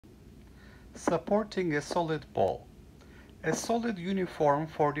Supporting a solid ball. A solid uniform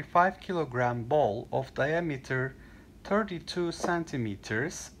 45 kg ball of diameter 32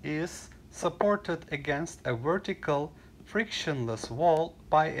 centimeters is supported against a vertical frictionless wall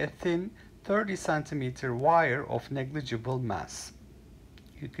by a thin 30 centimeter wire of negligible mass.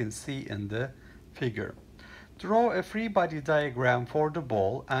 You can see in the figure. Draw a free body diagram for the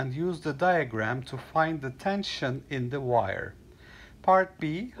ball and use the diagram to find the tension in the wire. Part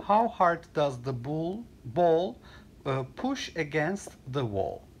B, how hard does the ball push against the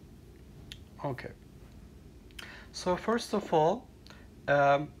wall? Okay. So first of all,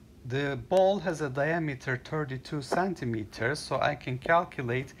 the ball has a diameter 32 centimeters, so I can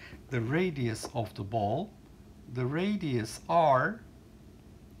calculate the radius of the ball. The radius R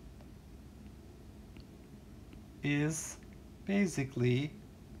is basically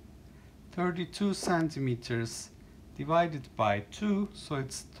 32 centimeters divided by 2, so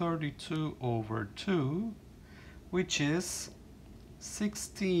it's 32 over 2, which is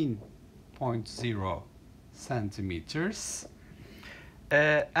 16.0 centimeters.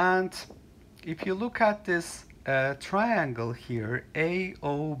 And if you look at this triangle here,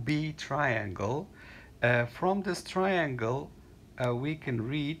 AOB triangle, from this triangle we can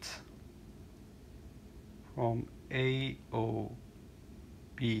read from AOB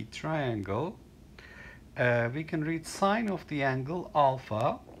triangle, we can read sine of the angle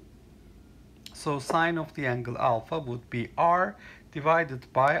alpha. So sine of the angle alpha would be R divided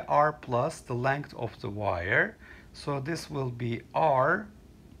by R plus the length of the wire. So this will be R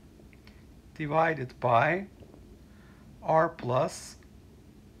divided by R plus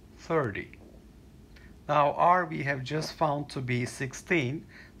 30. Now R we have just found to be 16,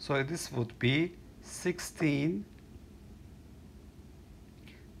 so this would be 16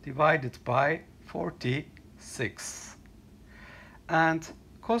 divided by 46. And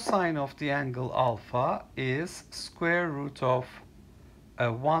cosine of the angle alpha is square root of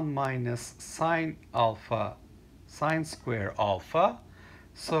 1 minus sine alpha, sine square alpha.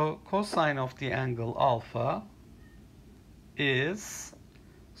 So cosine of the angle alpha is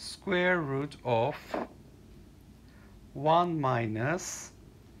square root of 1 minus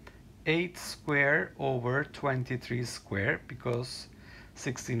 8 square over 23 square, because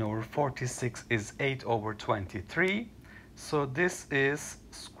 16 over 46 is 8 over 23. So this is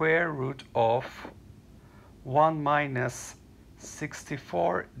square root of 1 minus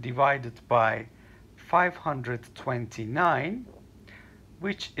 64 divided by 529,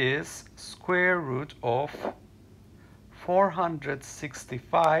 which is square root of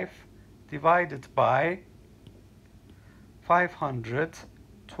 465 divided by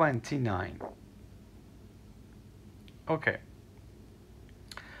 529. Okay.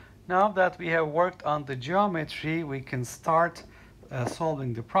 Now that we have worked on the geometry, we can start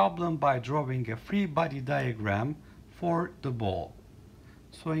solving the problem by drawing a free body diagram for the ball.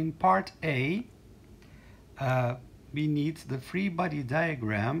 So in part A, we need the free body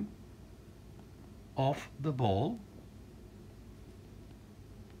diagram of the ball.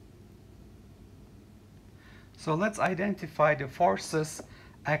 So let's identify the forces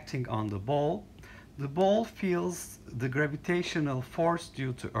acting on the ball. The ball feels the gravitational force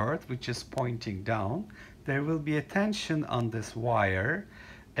due to Earth, which is pointing down. There will be a tension on this wire,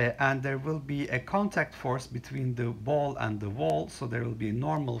 and there will be a contact force between the ball and the wall, so there will be a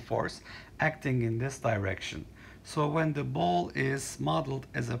normal force acting in this direction. So when the ball is modeled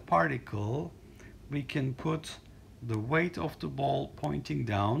as a particle, we can put the weight of the ball pointing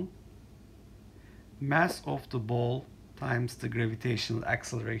down, mass of the ball times the gravitational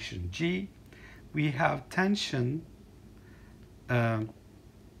acceleration g. We have tension, and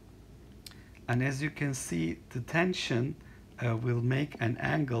as you can see, the tension will make an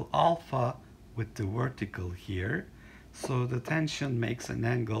angle alpha with the vertical here. So the tension makes an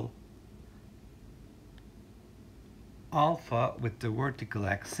angle alpha with the vertical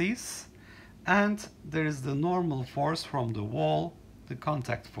axis, and there is the normal force from the wall, the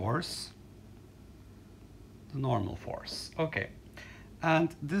contact force, the normal force. Okay.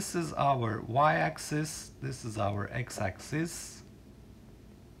 And this is our y-axis, this is our x-axis,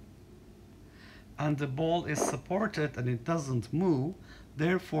 and the ball is supported and it doesn't move,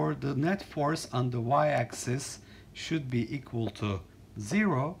 therefore the net force on the y-axis should be equal to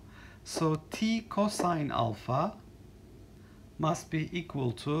 0. So T cosine alpha must be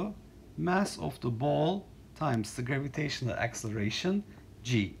equal to mass of the ball times the gravitational acceleration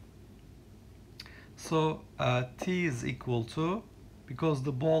g. So T is equal to, because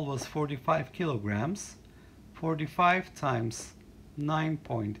the ball was 45 kilograms, 45 times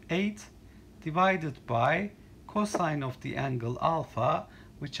 9.8 divided by cosine of the angle alpha,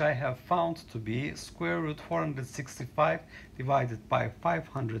 which I have found to be square root 465 divided by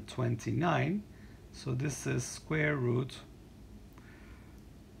 529. So this is square root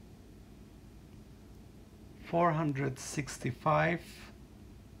 465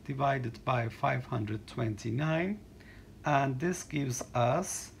 divided by 529, and this gives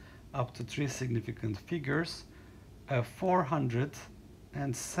us up to three significant figures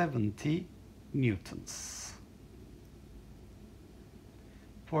 470 newtons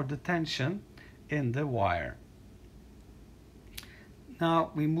for the tension in the wire.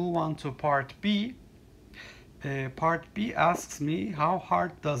 Now we move on to part B. Part B asks me how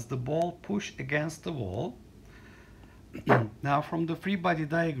hard does the ball push against the wall. Now from the free body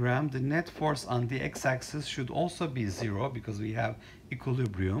diagram, the net force on the x-axis should also be zero because we have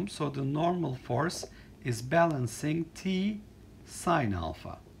equilibrium. So the normal force is balancing T sine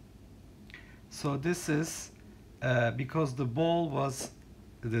alpha. So this is because the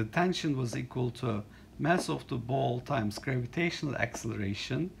tension was equal to mass of the ball times gravitational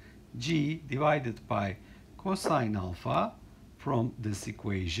acceleration, g divided by cosine alpha from this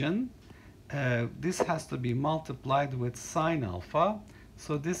equation. This has to be multiplied with sine alpha.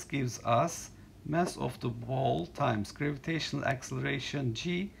 So this gives us mass of the ball times gravitational acceleration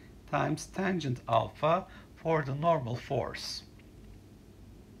g times tangent alpha for the normal force.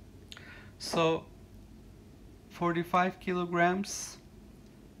 So 45 kilograms,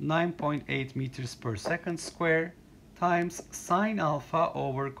 9.8 meters per second square times sine alpha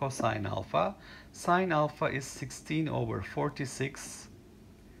over cosine alpha. Sine alpha is 16 over 46,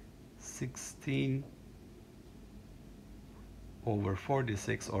 16 over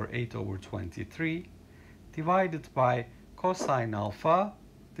 46 or 8 over 23 divided by cosine alpha.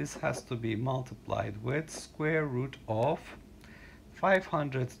 This has to be multiplied with square root of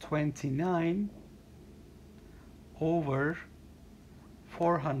 529 over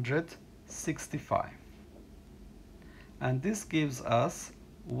 465, and this gives us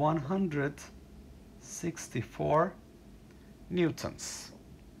 164 newtons.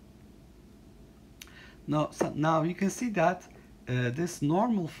 Now you can see that this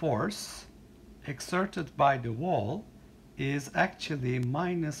normal force exerted by the wall is actually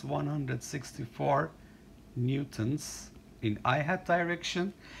minus 164 newtons in I-hat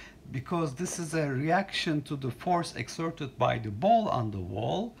direction, because this is a reaction to the force exerted by the ball on the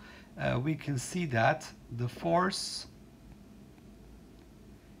wall. We can see that the force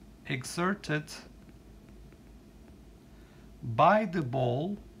exerted by the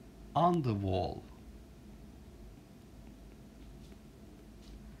ball on the wall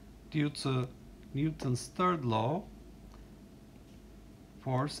due to Newton's third law,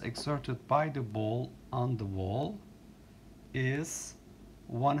 force exerted by the ball on the wall is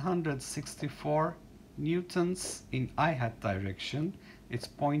 164 newtons in I-hat direction. It's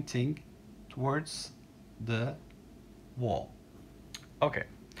pointing towards the wall. Okay,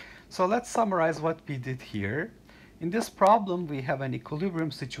 so let's summarize what we did here. In this problem, we have an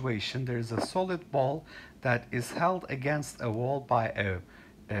equilibrium situation. There is a solid ball that is held against a wall by a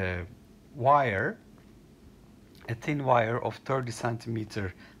wire, a thin wire of 30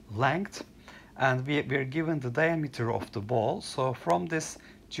 centimeter length, and we are given the diameter of the ball. So from this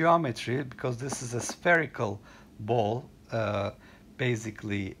geometry, because this is a spherical ball,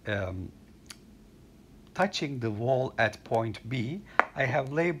 basically touching the wall at point B, I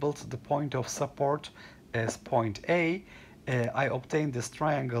have labeled the point of support as point A. I obtained this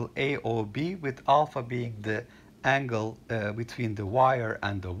triangle AOB with alpha being the angle between the wire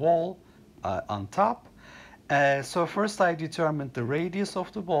and the wall on top. So first I determined the radius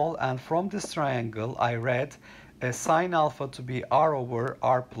of the ball, and from this triangle I read sine alpha to be r over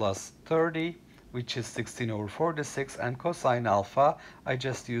r plus 30, which is 16 over 46, and cosine alpha I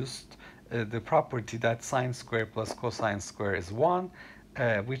just used the property that sine square plus cosine square is 1,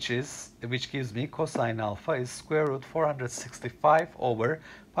 which gives me cosine alpha is square root 465 over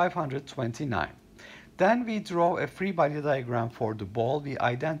 529. Then we draw a free body diagram for the ball. We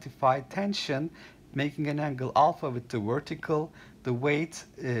identify tension making an angle alpha with the vertical, the weight,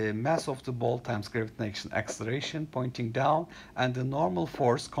 mass of the ball times gravitational acceleration pointing down, and the normal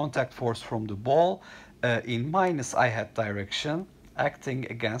force, contact force from the ball in minus I-hat direction acting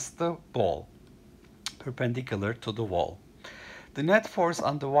against the ball, perpendicular to the wall. The net force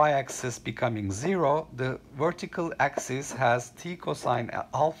on the y-axis becoming 0, the vertical axis has t cosine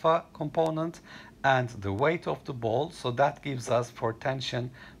alpha component and the weight of the ball, so that gives us for tension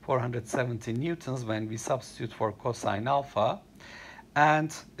 470 newtons when we substitute for cosine alpha.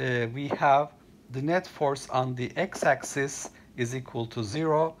 And we have the net force on the x-axis is equal to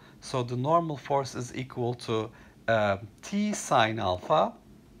 0, so the normal force is equal to t sine alpha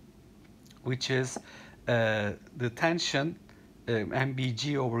which is the tension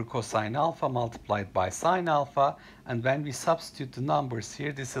mbg over cosine alpha multiplied by sine alpha, and when we substitute the numbers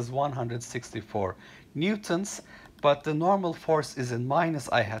here, this is 164 newtons, but the normal force is in minus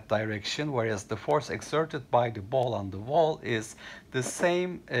I hat direction, whereas the force exerted by the ball on the wall is the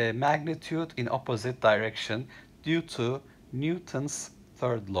same magnitude in opposite direction due to Newton's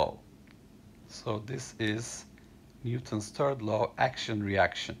third law. So this is Newton's third law,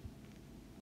 action-reaction.